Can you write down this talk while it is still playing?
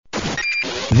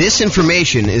This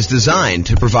information is designed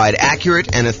to provide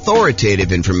accurate and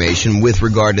authoritative information with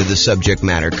regard to the subject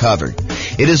matter covered.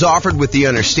 It is offered with the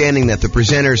understanding that the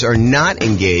presenters are not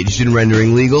engaged in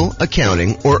rendering legal,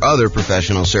 accounting, or other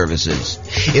professional services.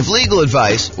 If legal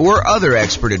advice or other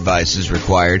expert advice is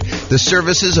required, the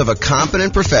services of a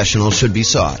competent professional should be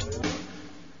sought.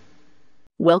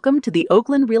 Welcome to the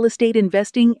Oakland Real Estate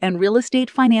Investing and Real Estate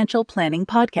Financial Planning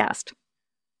Podcast.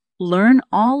 Learn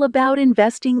all about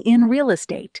investing in real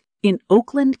estate in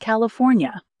Oakland,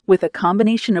 California, with a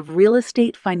combination of real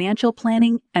estate financial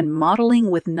planning and modeling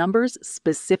with numbers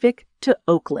specific to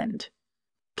Oakland.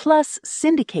 Plus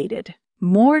syndicated,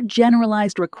 more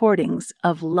generalized recordings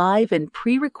of live and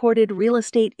pre-recorded real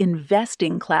estate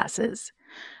investing classes.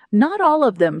 Not all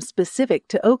of them specific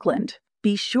to Oakland.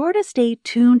 Be sure to stay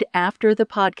tuned after the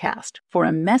podcast for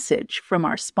a message from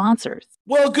our sponsors.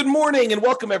 Well, good morning and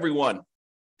welcome, everyone.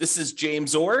 This is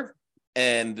James Orr,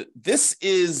 and this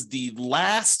is the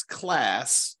last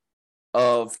class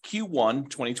of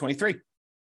Q1 2023.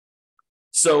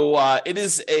 So it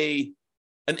is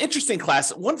an interesting class,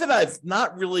 one that I've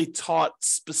not really taught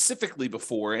specifically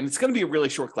before, and it's going to be a really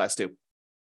short class too.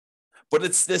 But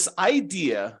it's this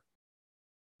idea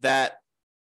that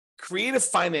creative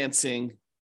financing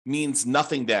means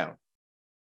nothing down.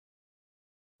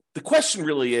 The question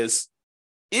really is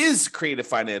creative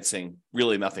financing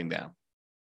really nothing down?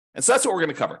 And so that's what we're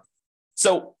going to cover.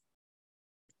 So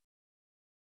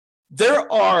there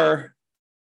are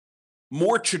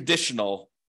more traditional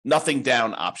nothing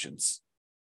down options.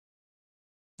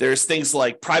 There's things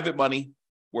like private money,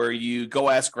 where you go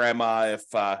ask grandma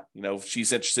if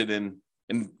she's interested in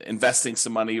investing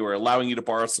some money or allowing you to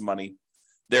borrow some money.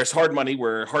 There's hard money,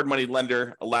 where a hard money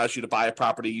lender allows you to buy a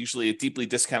property, usually a deeply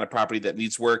discounted property that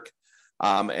needs work.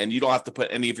 And you don't have to put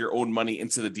any of your own money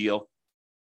into the deal.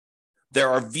 There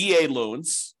are VA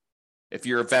loans, if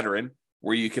you're a veteran,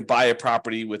 where you can buy a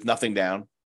property with nothing down.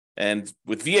 And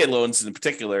with VA loans in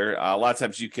particular, a lot of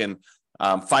times you can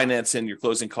finance in your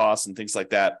closing costs and things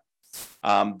like that.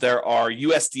 There are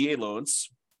USDA loans,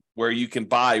 where you can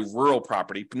buy rural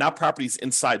property, but not properties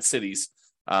inside cities.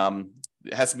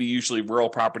 It has to be usually rural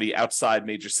property outside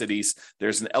major cities.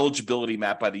 There's an eligibility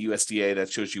map by the USDA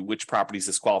that shows you which properties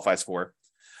this qualifies for.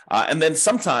 And then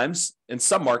sometimes in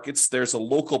some markets, there's a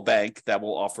local bank that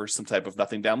will offer some type of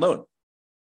nothing down loan.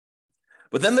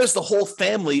 But then there's the whole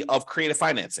family of creative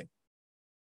financing.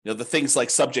 The things like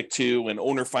subject to and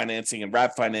owner financing and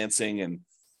wrap financing and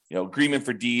agreement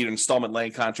for deed, installment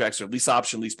land contracts, or lease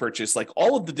option, lease purchase, like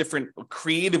all of the different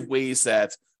creative ways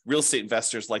that real estate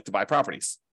investors like to buy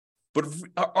properties. But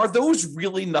are those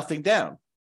really nothing down?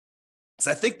 So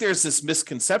I think there's this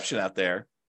misconception out there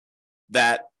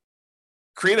that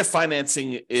creative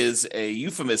financing is a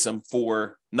euphemism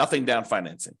for nothing down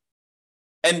financing.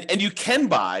 And you can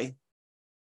buy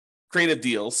creative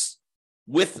deals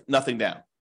with nothing down,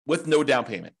 with no down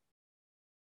payment.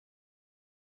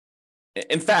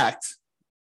 In fact,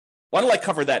 why don't I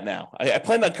cover that now? I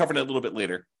plan on covering it a little bit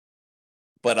later,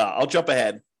 but I'll jump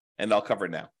ahead and I'll cover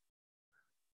it now.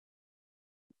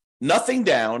 Nothing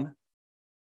down,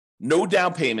 no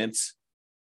down payments,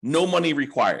 no money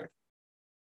required.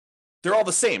 They're all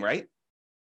the same, right?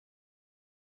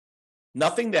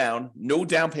 Nothing down, no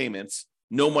down payments,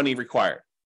 no money required.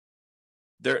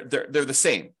 They're the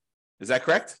same. Is that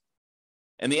correct?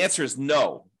 And the answer is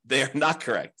no, they are not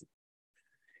correct.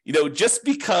 Just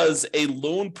because a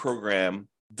loan program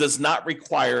does not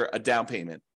require a down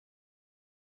payment,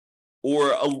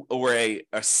 or a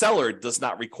seller does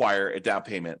not require a down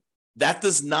payment, that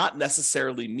does not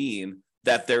necessarily mean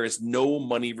that there is no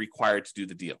money required to do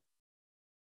the deal.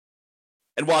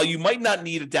 And while you might not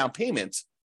need a down payment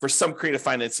for some creative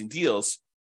financing deals,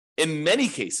 in many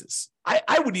cases,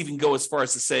 I would even go as far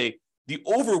as to say the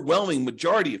overwhelming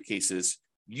majority of cases,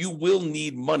 you will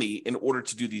need money in order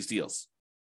to do these deals.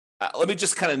 Let me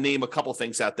just kind of name a couple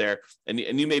things out there, and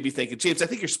you may be thinking, James, I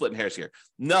think you're splitting hairs here.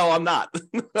 No, I'm not.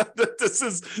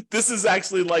 This is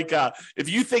actually like if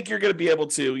you think you're going to be able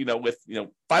to, with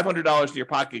 $500 in your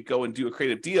pocket, go and do a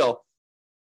creative deal,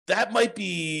 that might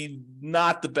be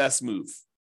not the best move.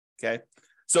 Okay,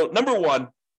 so number one,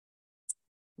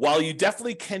 while you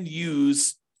definitely can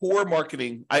use poor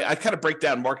marketing, I kind of break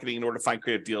down marketing in order to find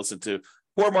creative deals into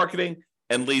poor marketing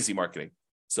and lazy marketing.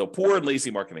 So poor and lazy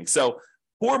marketing. So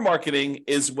poor marketing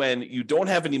is when you don't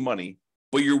have any money,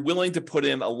 but you're willing to put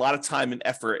in a lot of time and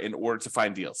effort in order to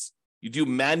find deals. You do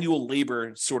manual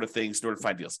labor sort of things in order to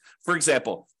find deals. For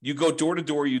example, you go door to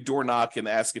door, you door knock and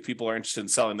ask if people are interested in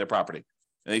selling their property.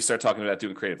 And you start talking about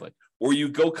doing creatively. or you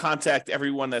go contact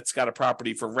everyone that's got a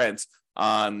property for rent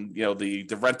on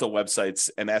the rental websites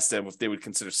and ask them if they would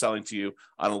consider selling to you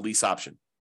on a lease option.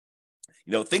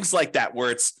 Things like that,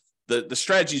 where it's the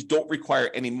strategies don't require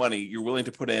any money. You're willing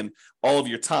to put in all of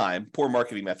your time, poor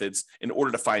marketing methods, in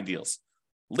order to find deals.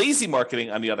 Lazy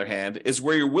marketing, on the other hand, is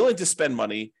where you're willing to spend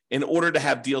money in order to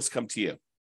have deals come to you.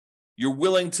 You're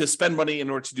willing to spend money in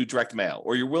order to do direct mail,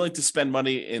 or you're willing to spend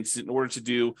money in order to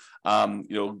do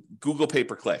Google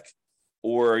pay-per-click,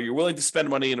 or you're willing to spend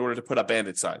money in order to put up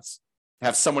bandit signs,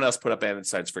 have someone else put up bandit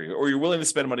signs for you, or you're willing to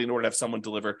spend money in order to have someone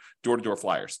deliver door-to-door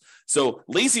flyers. So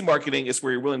lazy marketing is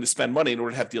where you're willing to spend money in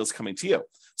order to have deals coming to you.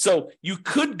 So you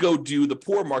could go do the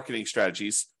poor marketing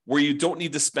strategies where you don't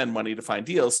need to spend money to find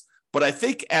deals. But I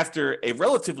think after a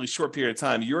relatively short period of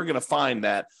time, you're going to find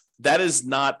that that is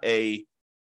not a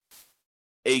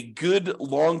good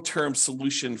long-term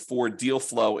solution for deal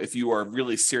flow if you are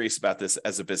really serious about this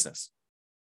as a business.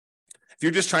 If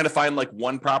you're just trying to find like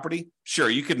one property, sure,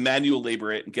 you could manual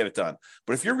labor it and get it done.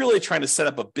 But if you're really trying to set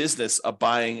up a business of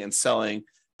buying and selling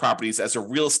properties as a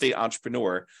real estate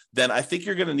entrepreneur, then I think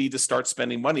you're going to need to start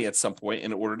spending money at some point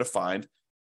in order to find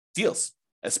deals,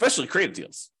 especially creative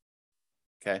deals.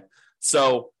 Okay.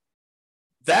 So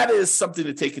that is something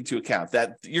to take into account,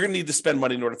 that you're going to need to spend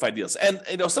money in order to find deals. And,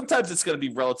 sometimes it's going to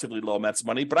be relatively low amounts of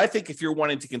money, but I think if you're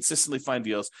wanting to consistently find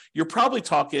deals, you're probably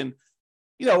talking,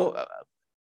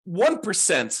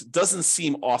 1% doesn't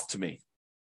seem off to me.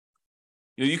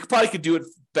 You probably could do it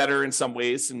better in some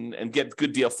ways and get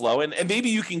good deal flow. And maybe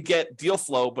you can get deal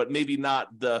flow, but maybe not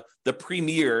the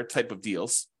premier type of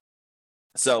deals.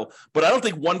 So, but I don't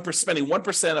think spending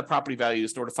 1% of property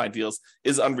values in order to find deals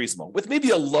is unreasonable, with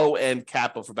maybe a low end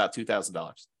cap of about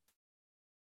 $2,000.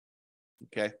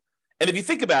 Okay. And if you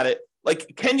think about it,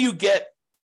 like, can you get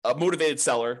a motivated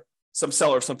seller, some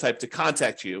seller of some type, to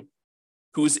contact you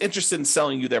who is interested in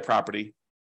selling you their property?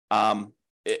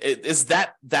 Is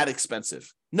that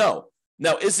expensive? No.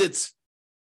 Now, is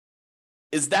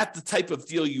that the type of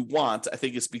deal you want? I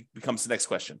think becomes the next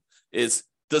question.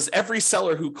 Does every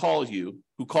seller who calls you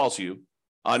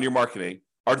on your marketing,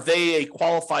 are they a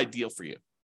qualified deal for you?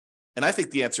 And I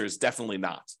think the answer is definitely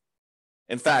not.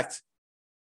 In fact,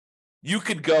 you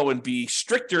could go and be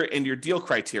stricter in your deal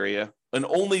criteria and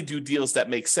only do deals that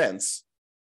make sense.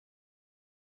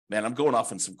 Man, I'm going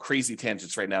off on some crazy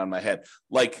tangents right now in my head.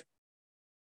 Like,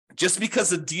 just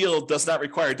because a deal does not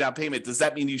require down payment, does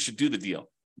that mean you should do the deal?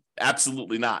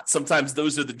 Absolutely not. Sometimes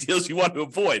those are the deals you want to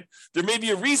avoid. There may be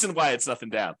a reason why it's nothing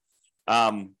down.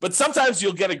 But sometimes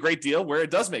you'll get a great deal where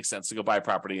it does make sense to go buy a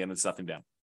property and it's nothing down.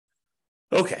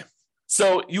 Okay.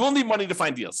 So you will need money to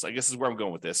find deals, I guess is where I'm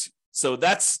going with this. So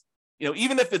that's,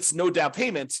 even if it's no down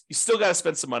payment, you still got to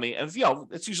spend some money. And,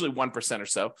 it's usually 1% or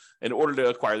so in order to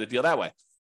acquire the deal that way.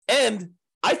 And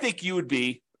I think you would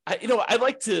be,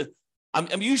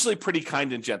 I'm usually pretty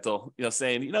kind and gentle,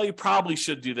 saying, you probably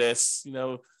should do this,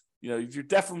 you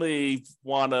definitely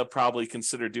want to probably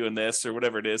consider doing this or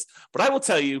whatever it is. But I will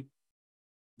tell you,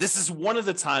 this is one of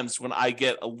the times when I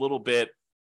get a little bit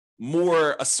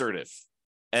more assertive.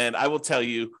 And I will tell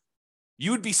you,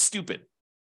 you would be stupid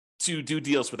to do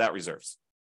deals without reserves.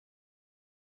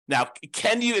 Now,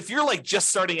 can you, if you're like just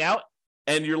starting out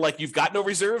and you're like, you've got no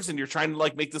reserves and you're trying to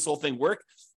like make this whole thing work,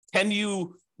 can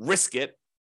you risk it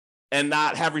and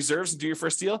not have reserves and do your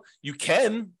first deal? You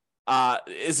can.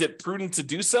 Is it prudent to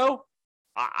do so?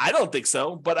 I don't think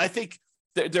so, but I think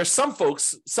there's some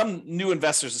folks, some new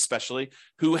investors especially,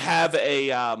 who have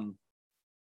their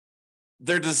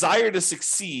desire to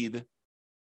succeed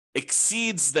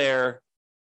exceeds their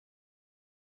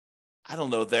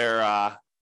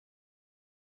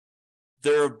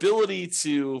ability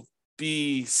to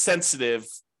be sensitive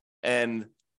and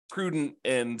prudent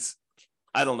and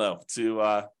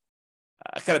to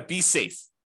kind of be safe.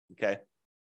 Okay.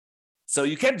 So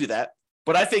you can do that,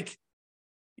 but I think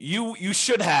you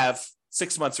should have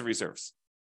 6 months of reserves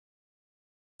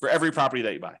for every property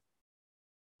that you buy.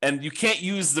 And you can't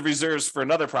use the reserves for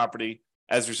another property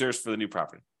as reserves for the new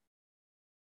property.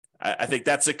 I think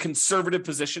that's a conservative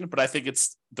position, but I think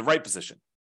it's the right position.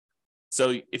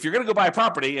 So if you're going to go buy a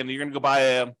property and you're going to go buy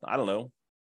a,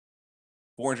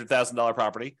 $400,000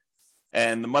 property,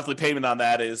 and the monthly payment on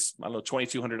that is,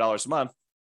 $2,200 a month,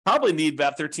 probably need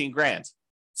about $13,000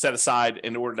 set aside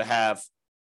in order to have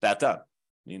that done.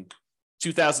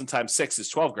 2,000 times 6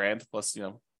 is $12,000 plus,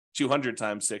 200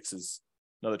 times 6 is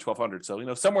another 1,200.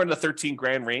 So, somewhere in the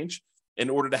 $13,000 range in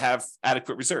order to have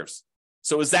adequate reserves.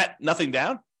 So is that nothing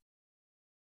down?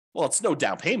 Well, it's no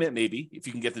down payment, maybe, if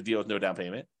you can get the deal with no down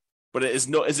payment. But is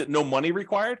it no money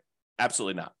required?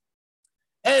 Absolutely not.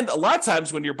 And a lot of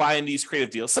times when you're buying these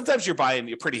creative deals, sometimes you're buying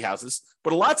your pretty houses,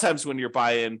 but a lot of times when you're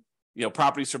buying,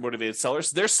 properties from motivated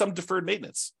sellers, there's some deferred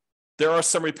maintenance. There are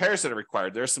some repairs that are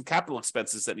required. There are some capital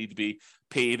expenses that need to be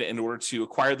paid in order to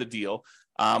acquire the deal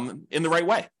in the right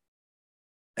way.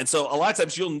 And so a lot of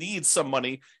times you'll need some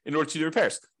money in order to do the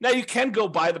repairs. Now you can go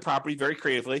buy the property very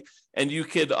creatively, and you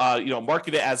could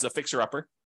market it as a fixer-upper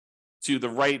to the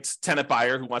right tenant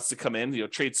buyer who wants to come in,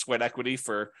 trade sweat equity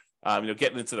for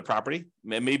getting into the property.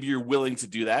 Maybe you're willing to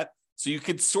do that. So you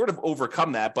could sort of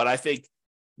overcome that. But I think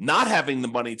not having the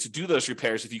money to do those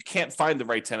repairs, if you can't find the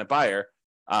right tenant buyer,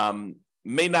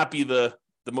 may not be the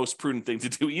most prudent thing to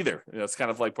do either. It's kind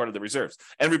of like part of the reserves.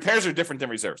 And repairs are different than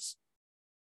reserves.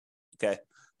 Okay.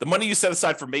 The money you set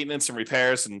aside for maintenance and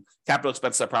repairs and capital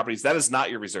expenses on properties, that is not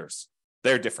your reserves.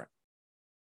 They're different.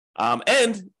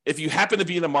 And if you happen to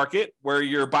be in a market where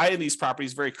you're buying these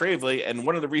properties very creatively, and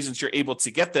one of the reasons you're able to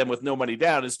get them with no money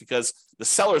down is because the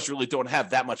sellers really don't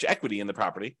have that much equity in the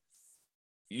property,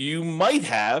 you might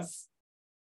have,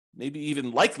 maybe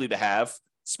even likely to have,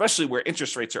 especially where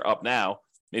interest rates are up now,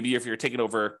 maybe if you're taking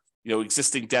over,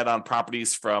 existing debt on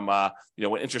properties from,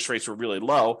 when interest rates were really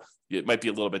low, it might be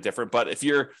a little bit different. But if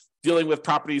you're dealing with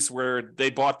properties where they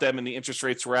bought them and the interest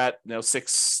rates were at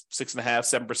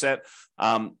 6.5%,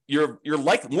 7%, you're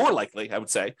more likely, I would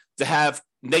say, to have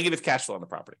negative cash flow on the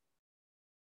property.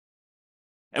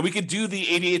 And we could do the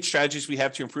 88 strategies we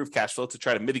have to improve cash flow to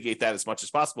try to mitigate that as much as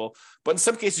possible. But in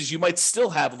some cases, you might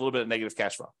still have a little bit of negative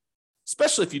cash flow,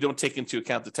 especially if you don't take into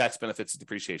account the tax benefits of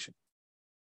depreciation.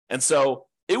 And so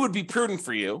it would be prudent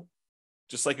for you,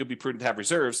 just like it would be prudent to have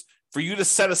reserves, for you to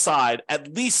set aside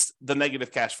at least the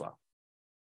negative cash flow.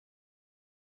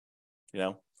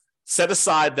 Set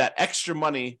aside that extra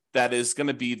money that is going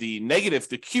to be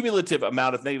the cumulative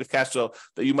amount of negative cash flow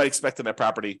that you might expect in that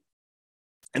property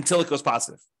until it goes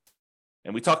positive.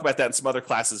 And we talk about that in some other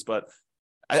classes, but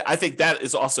I think that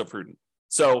is also prudent.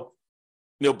 So,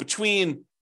 between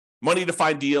money to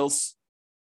find deals,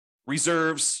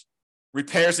 reserves,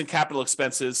 repairs and capital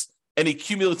expenses, any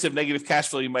cumulative negative cash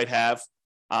flow you might have,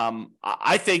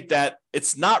 I think that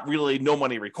it's not really no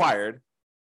money required,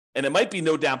 and it might be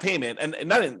no down payment. And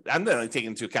I'm not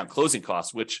taking into account closing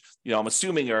costs, which I'm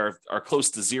assuming are close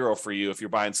to zero for you if you're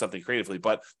buying something creatively,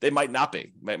 but they might not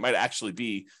be. Might actually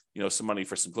be some money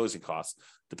for some closing costs,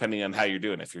 depending on how you're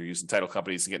doing. If you're using title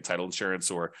companies to get title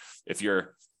insurance, or if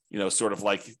you're sort of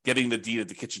like getting the deed at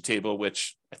the kitchen table,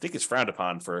 which I think is frowned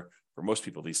upon for most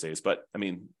people these days. But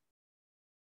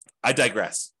I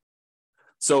digress.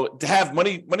 So to have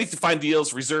money to find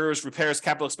deals, reserves, repairs,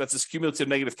 capital expenses, cumulative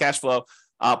negative cash flow,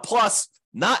 plus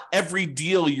not every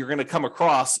deal you're going to come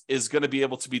across is going to be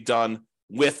able to be done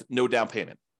with no down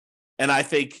payment. And I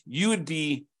think you would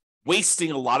be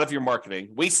wasting a lot of your marketing,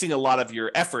 wasting a lot of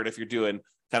your effort if you're doing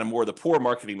kind of more of the poor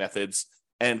marketing methods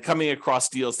and coming across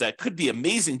deals that could be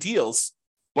amazing deals,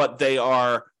 but they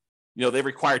are, they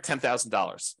require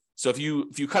 $10,000. So if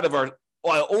you kind of are,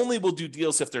 I only will do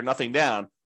deals if they're nothing down,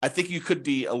 I think you could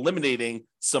be eliminating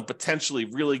some potentially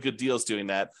really good deals doing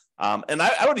that. And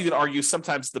I would even argue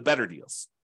sometimes the better deals.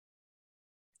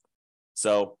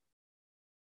 So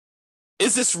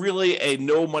is this really a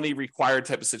no money required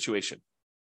type of situation?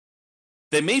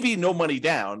 There may be no money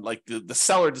down, like the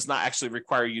seller does not actually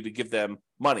require you to give them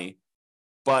money,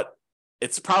 but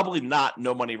it's probably not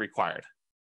no money required.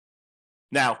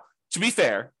 Now, to be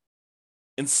fair,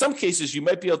 in some cases, you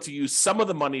might be able to use some of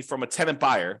the money from a tenant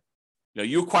buyer.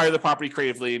 You acquire the property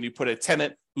creatively and you put a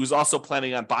tenant who's also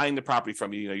planning on buying the property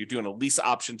from you. You're doing a lease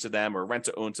option to them or rent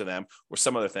to own to them or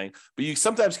some other thing. But you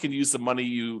sometimes can use the money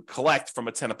you collect from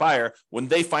a tenant buyer when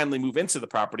they finally move into the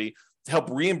property to help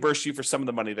reimburse you for some of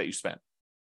the money that you spent.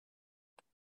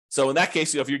 So in that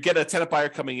case, if you get a tenant buyer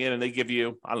coming in and they give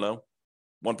you, 1%,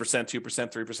 2%,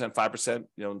 3%, 5%,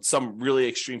 in some really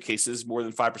extreme cases, more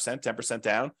than 5%, 10%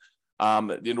 down,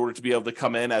 in order to be able to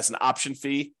come in as an option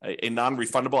fee, a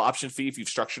non-refundable option fee if you've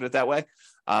structured it that way,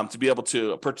 to be able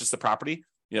to purchase the property.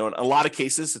 In a lot of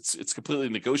cases, it's completely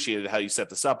negotiated how you set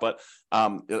this up, but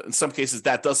in some cases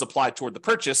that does apply toward the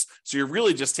purchase. So you're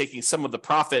really just taking some of the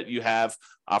profit you have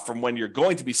from when you're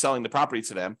going to be selling the property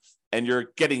to them, and you're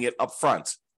getting it up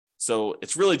front. So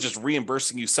it's really just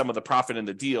reimbursing you some of the profit in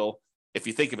the deal, if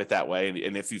you think of it that way,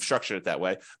 and if you've structured it that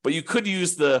way. But you could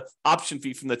use the option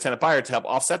fee from the tenant buyer to help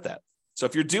offset that. So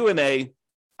if you're doing a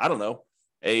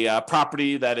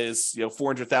property that is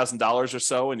 $400,000 or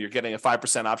so, and you're getting a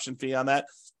 5% option fee on that,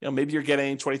 maybe you're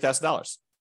getting $20,000,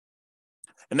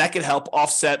 and that could help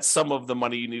offset some of the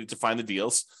money you needed to find the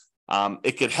deals.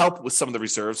 It could help with some of the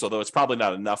reserves, although it's probably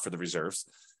not enough for the reserves,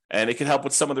 and it can help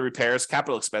with some of the repairs,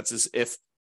 capital expenses if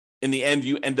in the end,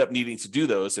 you end up needing to do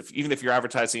those. Even if you're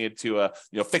advertising it to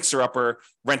a fixer upper,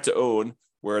 rent to own,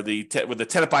 where the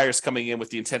tenant buyer is coming in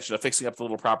with the intention of fixing up the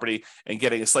little property and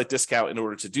getting a slight discount in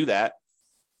order to do that.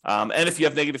 And if you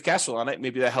have negative cash flow on it,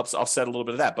 maybe that helps offset a little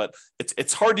bit of that. But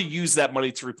it's hard to use that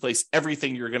money to replace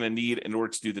everything you're going to need in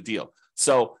order to do the deal.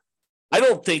 So I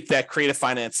don't think that creative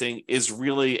financing is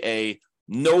really a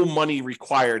no money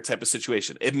required type of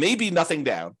situation. It may be nothing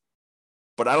down,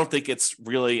 but I don't think it's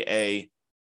really a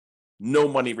no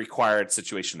money required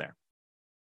situation there.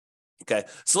 Okay,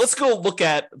 so let's go look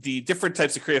at the different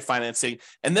types of creative financing,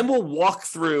 and then we'll walk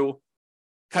through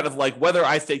kind of like whether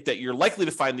I think that you're likely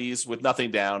to find these with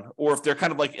nothing down, or if they're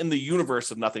kind of like in the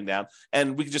universe of nothing down,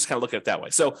 and we can just kind of look at it that way.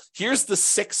 So here's the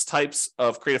 6 types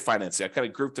of creative financing. I kind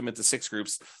of grouped them into 6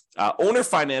 groups. Owner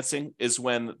financing is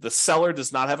when the seller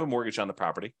does not have a mortgage on the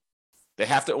property. They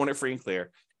have to own it free and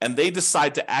clear, and they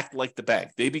decide to act like the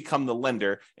bank. They become the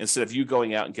lender instead of you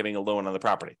going out and getting a loan on the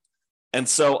property. And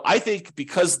so I think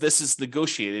because this is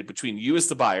negotiated between you as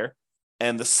the buyer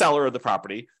and the seller of the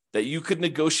property, that you could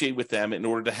negotiate with them in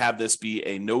order to have this be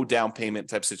a no down payment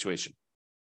type situation.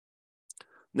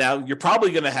 Now, you're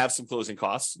probably going to have some closing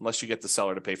costs unless you get the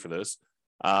seller to pay for those.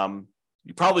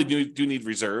 You probably do need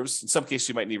reserves. In some cases,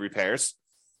 you might need repairs,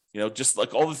 just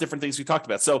like all the different things we talked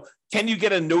about. So can you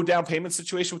get a no down payment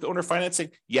situation with owner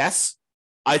financing? Yes.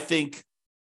 I think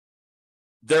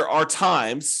there are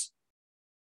times,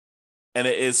 and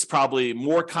it is probably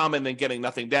more common than getting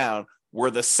nothing down,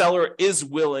 where the seller is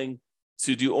willing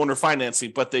to do owner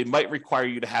financing, but they might require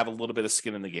you to have a little bit of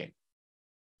skin in the game,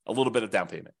 a little bit of down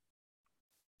payment.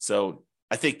 So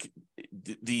I think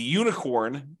the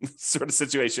unicorn sort of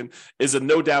situation is a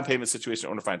no down payment situation,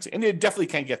 owner financing, and you definitely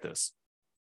can get this.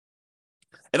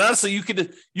 And honestly, you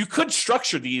could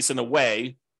structure these in a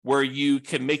way where you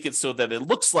can make it so that it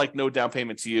looks like no down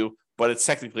payment to you, but it's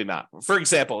technically not. For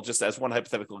example, just as one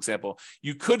hypothetical example,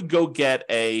 you could go get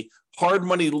a hard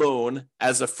money loan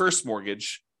as a first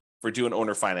mortgage for doing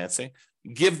owner financing,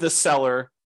 give the seller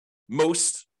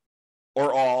most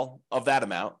or all of that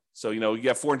amount. So, you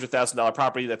have $400,000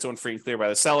 property that's owned free and clear by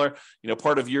the seller.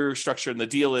 Part of your structure in the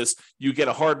deal is you get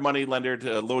a hard money lender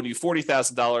to loan you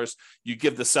 $40,000. You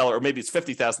give the seller, or maybe it's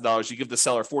 $50,000. You give the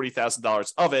seller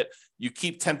 $40,000 of it. You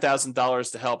keep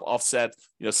 $10,000 to help offset,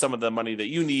 some of the money that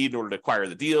you need in order to acquire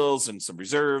the deals and some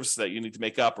reserves that you need to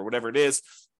make up or whatever it is.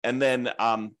 And then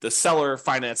the seller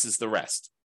finances the rest.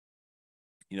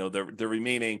 The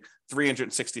remaining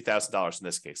 $360,000 in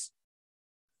this case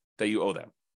that you owe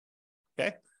them.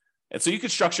 Okay. And so you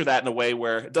could structure that in a way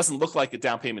where it doesn't look like a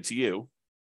down payment to you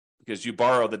because you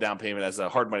borrow the down payment as a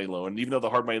hard money loan. And even though the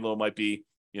hard money loan might be,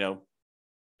 8,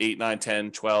 9,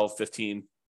 10, 12, 15,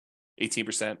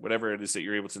 18%, whatever it is that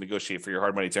you're able to negotiate for your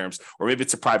hard money terms, or maybe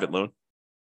it's a private loan.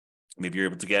 Maybe you're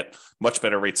able to get much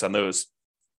better rates on those.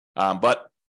 But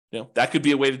that could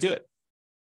be a way to do it.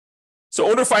 So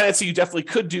owner financing, you definitely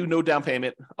could do no down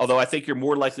payment, although I think you're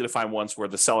more likely to find ones where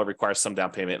the seller requires some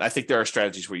down payment. And I think there are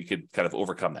strategies where you could kind of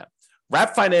overcome that.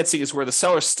 Wrap financing is where the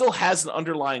seller still has an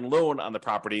underlying loan on the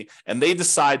property, and they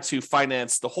decide to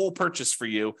finance the whole purchase for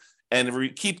you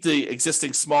and keep the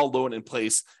existing small loan in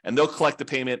place, and they'll collect the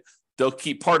payment. They'll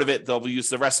keep part of it. They'll use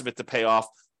the rest of it to pay off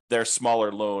their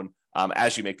smaller loan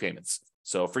as you make payments.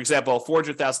 So, for example,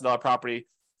 $400,000 property,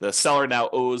 the seller now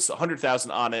owes $100,000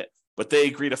 on it, but they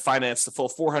agree to finance the full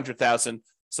 $400,000.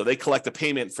 So they collect a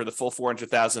payment for the full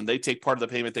 $400,000. They take part of the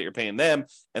payment that you're paying them,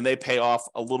 and they pay off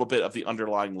a little bit of the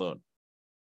underlying loan.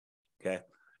 Okay.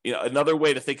 Another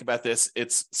way to think about this,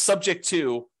 it's subject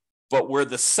to, but where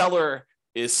the seller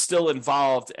is still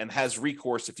involved and has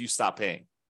recourse if you stop paying.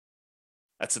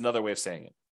 That's another way of saying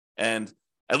it. And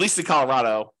at least in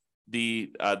Colorado,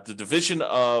 the division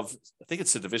of, I think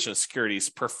it's the Division of Securities,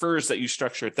 prefers that you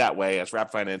structure it that way as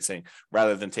wrap financing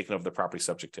rather than taking over the property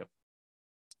subject to.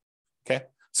 Okay.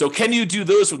 So can you do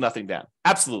those with nothing down?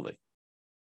 Absolutely.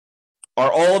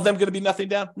 Are all of them going to be nothing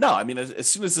down? No. I mean, as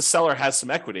soon as the seller has some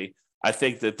equity, I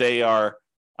think that they are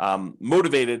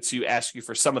motivated to ask you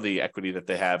for some of the equity that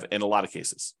they have in a lot of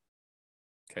cases.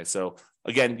 Okay. So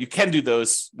again, you can do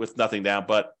those with nothing down,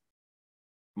 but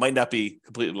might not be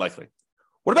completely likely.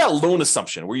 What about loan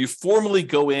assumption, where you formally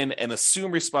go in and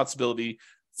assume responsibility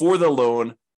for the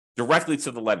loan directly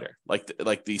to the lender?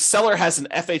 Like the seller has an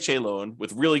FHA loan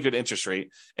with really good interest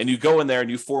rate, and you go in there and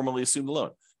you formally assume the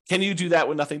loan. Can you do that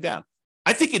with nothing down?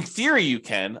 I think in theory you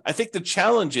can. I think the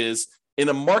challenge is in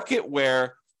a market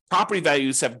where property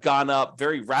values have gone up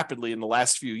very rapidly in the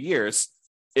last few years,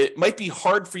 it might be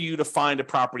hard for you to find a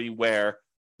property where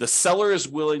the seller is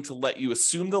willing to let you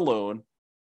assume the loan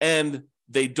and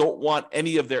they don't want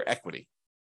any of their equity.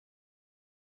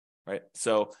 right?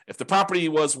 So if the property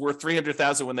was worth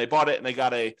 $300,000 when they bought it and they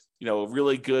got a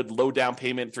really good low down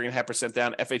payment, 3.5%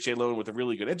 down FHA loan with a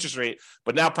really good interest rate,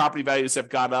 but now property values have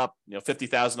gone up, $50,000,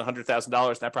 $100,000,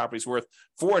 and that property is worth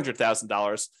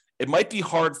 $400,000. It might be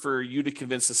hard for you to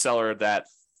convince the seller that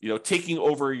taking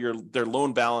over their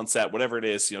loan balance at whatever it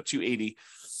is, 280,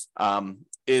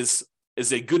 is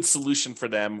a good solution for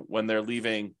them when they're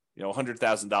leaving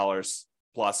 $100,000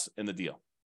 plus in the deal.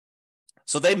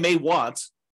 So they may want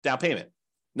down payment.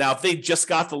 Now, if they just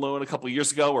got the loan a couple of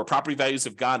years ago, where property values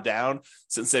have gone down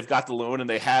since they've got the loan and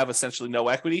they have essentially no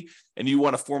equity, and you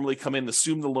want to formally come in,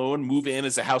 assume the loan, move in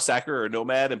as a house hacker or a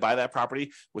nomad and buy that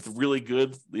property with really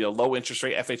good, low interest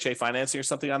rate FHA financing or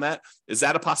something on that, is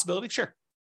that a possibility? Sure.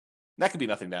 That could be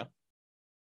nothing down.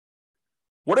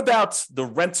 What about the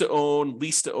rent to own,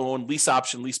 lease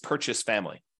option, lease purchase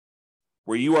family,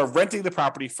 where you are renting the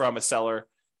property from a seller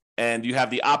and you have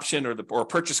the option or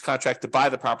purchase contract to buy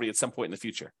the property at some point in the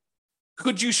future?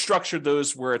 Could you structure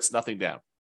those where it's nothing down?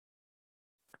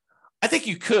 I think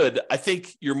you could. I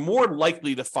think you're more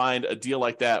likely to find a deal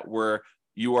like that where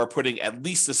you are putting at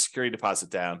least a security deposit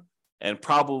down and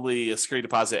probably a security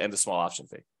deposit and a small option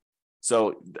fee.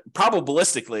 So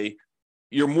probabilistically,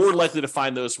 you're more likely to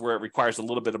find those where it requires a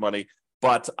little bit of money.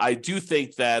 But I do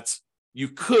think that you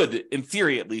could, in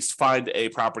theory at least, find a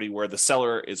property where the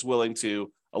seller is willing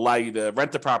to allow you to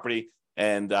rent the property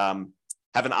and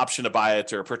have an option to buy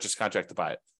it or a purchase contract to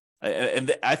buy it.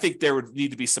 And I think there would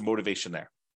need to be some motivation there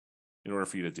in order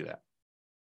for you to do that.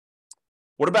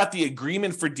 What about the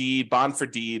agreement for deed, bond for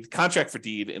deed, contract for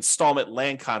deed, installment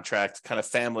land contract kind of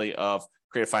family of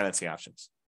creative financing options?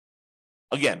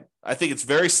 Again, I think it's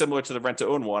very similar to the rent to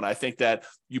own one. I think that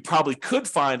you probably could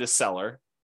find a seller,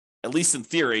 at least in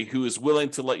theory, who is willing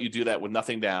to let you do that with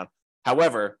nothing down.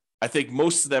 However, I think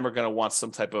most of them are going to want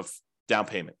some type of down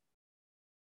payment.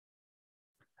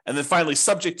 And then finally,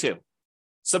 subject to.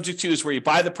 Subject to is where you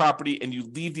buy the property and you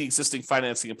leave the existing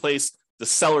financing in place. The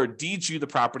seller deeds you the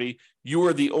property. You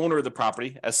are the owner of the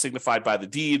property as signified by the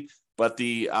deed, but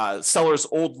the seller's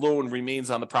old loan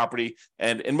remains on the property.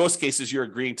 And in most cases, you're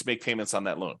agreeing to make payments on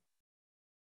that loan.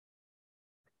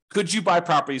 Could you buy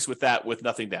properties with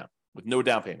nothing down, with no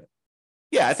down payment?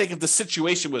 Yeah, I think if the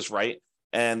situation was right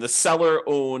and the seller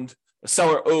owed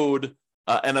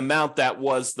an amount that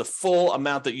was the full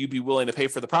amount that you'd be willing to pay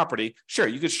for the property, sure,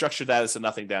 you could structure that as a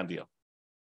nothing down deal.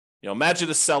 Imagine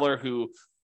a seller who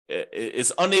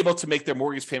is unable to make their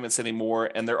mortgage payments anymore,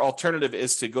 and their alternative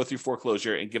is to go through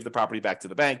foreclosure and give the property back to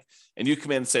the bank. And you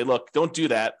come in and say, look, don't do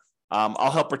that.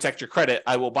 I'll help protect your credit.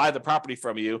 I will buy the property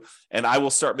from you, and I will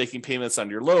start making payments on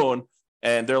your loan.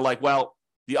 And they're like, well,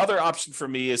 the other option for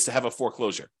me is to have a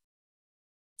foreclosure.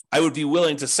 I would be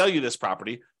willing to sell you this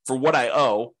property for what I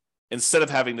owe instead of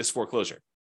having this foreclosure.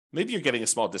 Maybe you're getting a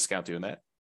small discount doing that.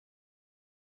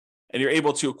 And you're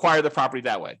able to acquire the property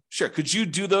that way. Sure. Could you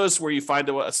do those where you find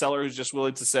a seller who's just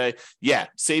willing to say, yeah,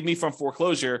 save me from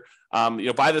foreclosure,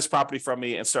 buy this property from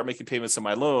me and start making payments on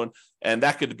my loan. And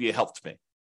that could be a help to me.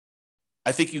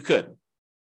 I think you could.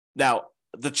 Now,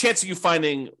 the chance of you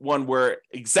finding one where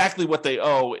exactly what they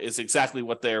owe is exactly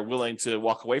what they're willing to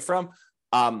walk away from,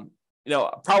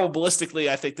 probabilistically,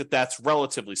 I think that's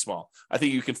relatively small. I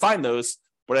think you can find those,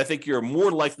 but I think you're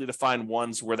more likely to find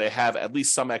ones where they have at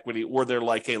least some equity, or they're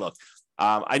like, hey, look,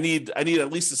 I need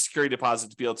at least a security deposit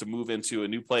to be able to move into a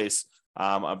new place.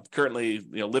 I'm currently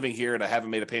living here and I haven't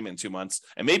made a payment in 2 months.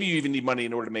 And maybe you even need money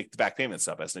in order to make the back payments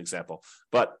up, as an example.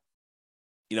 But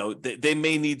they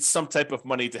may need some type of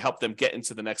money to help them get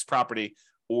into the next property,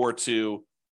 or to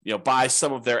buy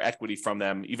some of their equity from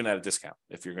them, even at a discount,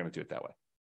 if you're going to do it that way.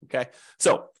 Okay,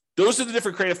 so those are the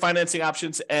different creative financing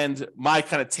options, and my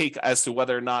kind of take as to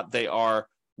whether or not they are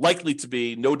likely to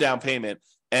be no down payment.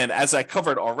 And as I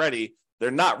covered already, they're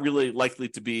not really likely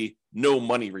to be no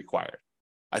money required.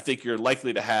 I think you're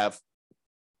likely to have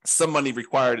some money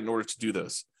required in order to do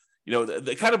those.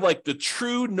 The kind of like the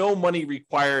true no money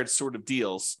required sort of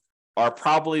deals are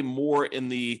probably more in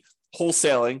the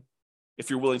wholesaling,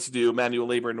 if you're willing to do manual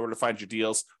labor in order to find your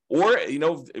deals, or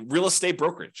real estate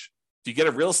brokerage. If you get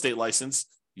a real estate license,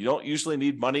 you don't usually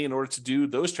need money in order to do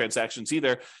those transactions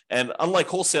either. And unlike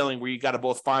wholesaling, where you got to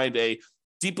both find a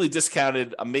deeply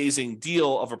discounted, amazing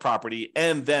deal of a property,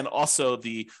 and then also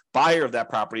the buyer of that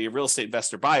property, a real estate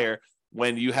investor buyer,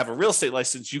 when you have a real estate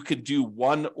license, you could do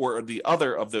one or the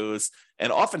other of those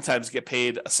and oftentimes get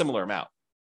paid a similar amount.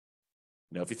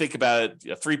 If you think about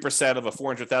it, 3% of a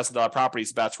 $400,000 property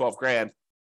is about $12,000.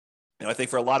 I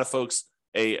think for a lot of folks,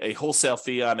 a wholesale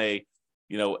fee on an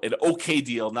okay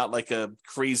deal, not like a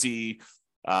crazy,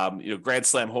 grand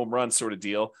slam home run sort of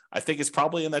deal, I think is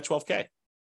probably in that $12,000.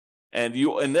 And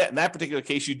you, in that particular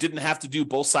case, you didn't have to do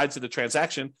both sides of the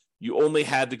transaction. You only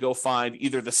had to go find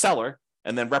either the seller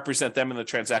and then represent them in the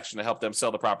transaction to help them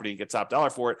sell the property and get top dollar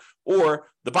for it, or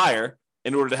the buyer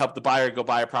in order to help the buyer go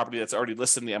buy a property that's already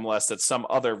listed in the MLS that some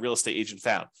other real estate agent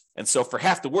found. And so for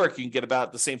half the work, you can get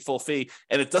about the same full fee,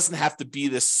 and it doesn't have to be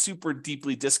this super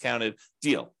deeply discounted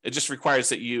deal. It just requires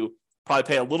that you probably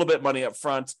pay a little bit of money up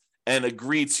front and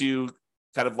agree to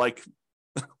kind of like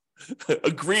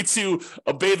agree to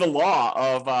obey the law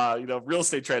of real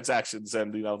estate transactions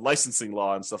and licensing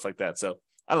law and stuff like that. So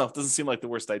I don't know, it doesn't seem like the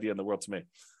worst idea in the world to me,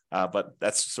 but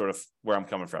that's sort of where I'm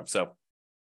coming from. So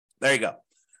there you go.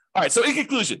 All right, so in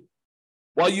conclusion,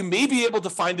 while you may be able to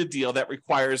find a deal that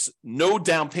requires no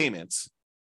down payments,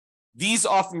 these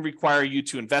often require you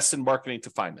to invest in marketing to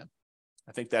find them.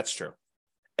 I think that's true.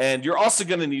 And you're also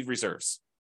going to need reserves.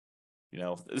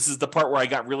 This is the part where I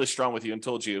got really strong with you and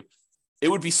told you it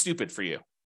would be stupid for you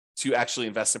to actually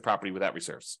invest in property without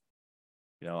reserves.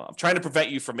 I'm trying to prevent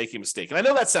you from making a mistake. And I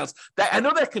know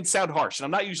that can sound harsh, and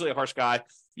I'm not usually a harsh guy,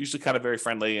 usually kind of very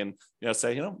friendly and,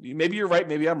 say, maybe you're right,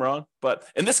 maybe I'm wrong. But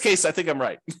in this case, I think I'm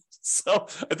right. So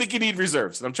I think you need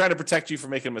reserves, and I'm trying to protect you from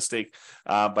making a mistake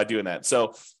by doing that.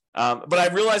 So, but I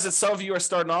realize that some of you are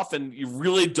starting off and you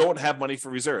really don't have money for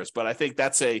reserves, but I think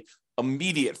that's a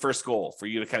immediate first goal for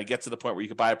you to kind of get to the point where you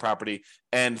can buy a property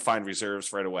and find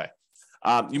reserves right away.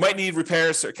 You might need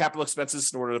repairs or capital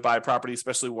expenses in order to buy a property,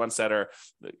 especially ones that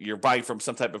you're buying from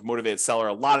some type of motivated seller.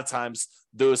 A lot of times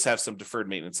those have some deferred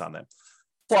maintenance on them.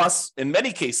 Plus, in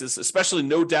many cases, especially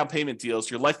no down payment deals,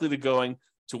 you're likely to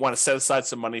want to set aside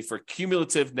some money for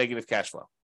cumulative negative cash flow.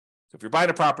 So if you're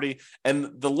buying a property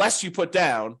and the less you put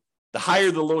down, the higher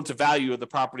the loan to value of the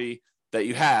property that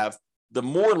you have, the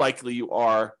more likely you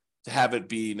are to have it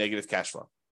be negative cash flow.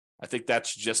 I think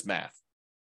that's just math.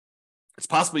 It's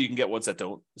possible you can get ones that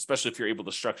don't, especially if you're able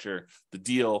to structure the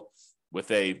deal with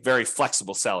a very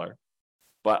flexible seller.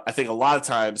 But I think a lot of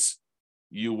times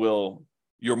you're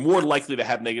more likely to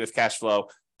have negative cash flow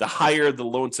the higher the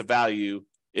loan to value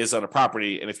is on a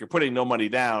property. And if you're putting no money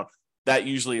down, that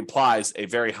usually implies a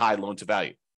very high loan to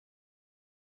value.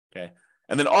 Okay.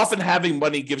 And then often having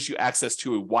money gives you access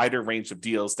to a wider range of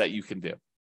deals that you can do.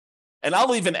 And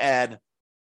I'll even add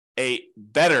a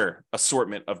better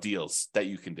assortment of deals that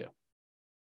you can do.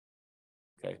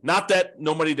 Okay. Not that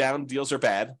no money down deals are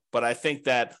bad, but I think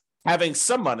that having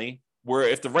some money where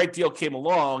if the right deal came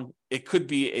along, it could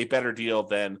be a better deal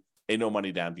than a no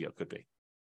money down deal could be.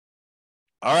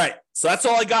 All right. So that's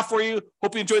all I got for you.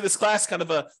 Hope you enjoyed this class, kind of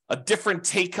a different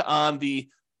take on the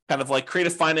kind of like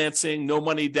creative financing, no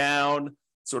money down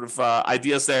sort of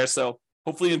ideas there. So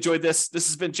hopefully you enjoyed this. This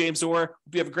has been James Orr.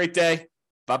 Hope you have a great day.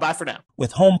 Bye-bye for now.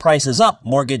 With home prices up,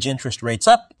 mortgage interest rates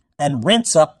up, and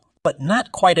rents up, but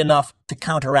not quite enough to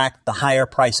counteract the higher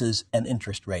prices and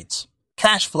interest rates.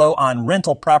 Cash flow on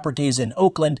rental properties in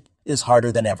Oakland is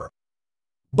harder than ever.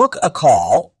 Book a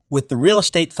call with the Real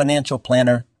Estate Financial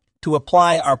Planner to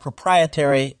apply our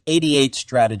proprietary 88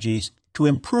 strategies to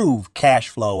improve cash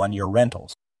flow on your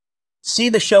rentals. See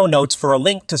the show notes for a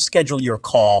link to schedule your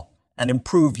call and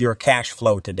improve your cash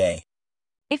flow today.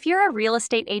 If you're a real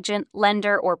estate agent,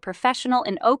 lender, or professional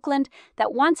in Oakland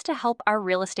that wants to help our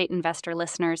real estate investor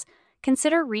listeners,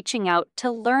 consider reaching out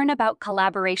to learn about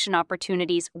collaboration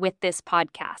opportunities with this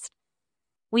podcast.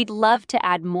 We'd love to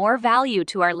add more value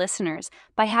to our listeners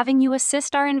by having you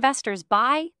assist our investors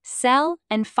buy, sell,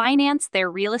 and finance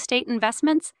their real estate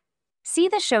investments. See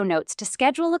the show notes to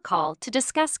schedule a call to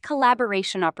discuss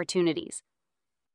collaboration opportunities.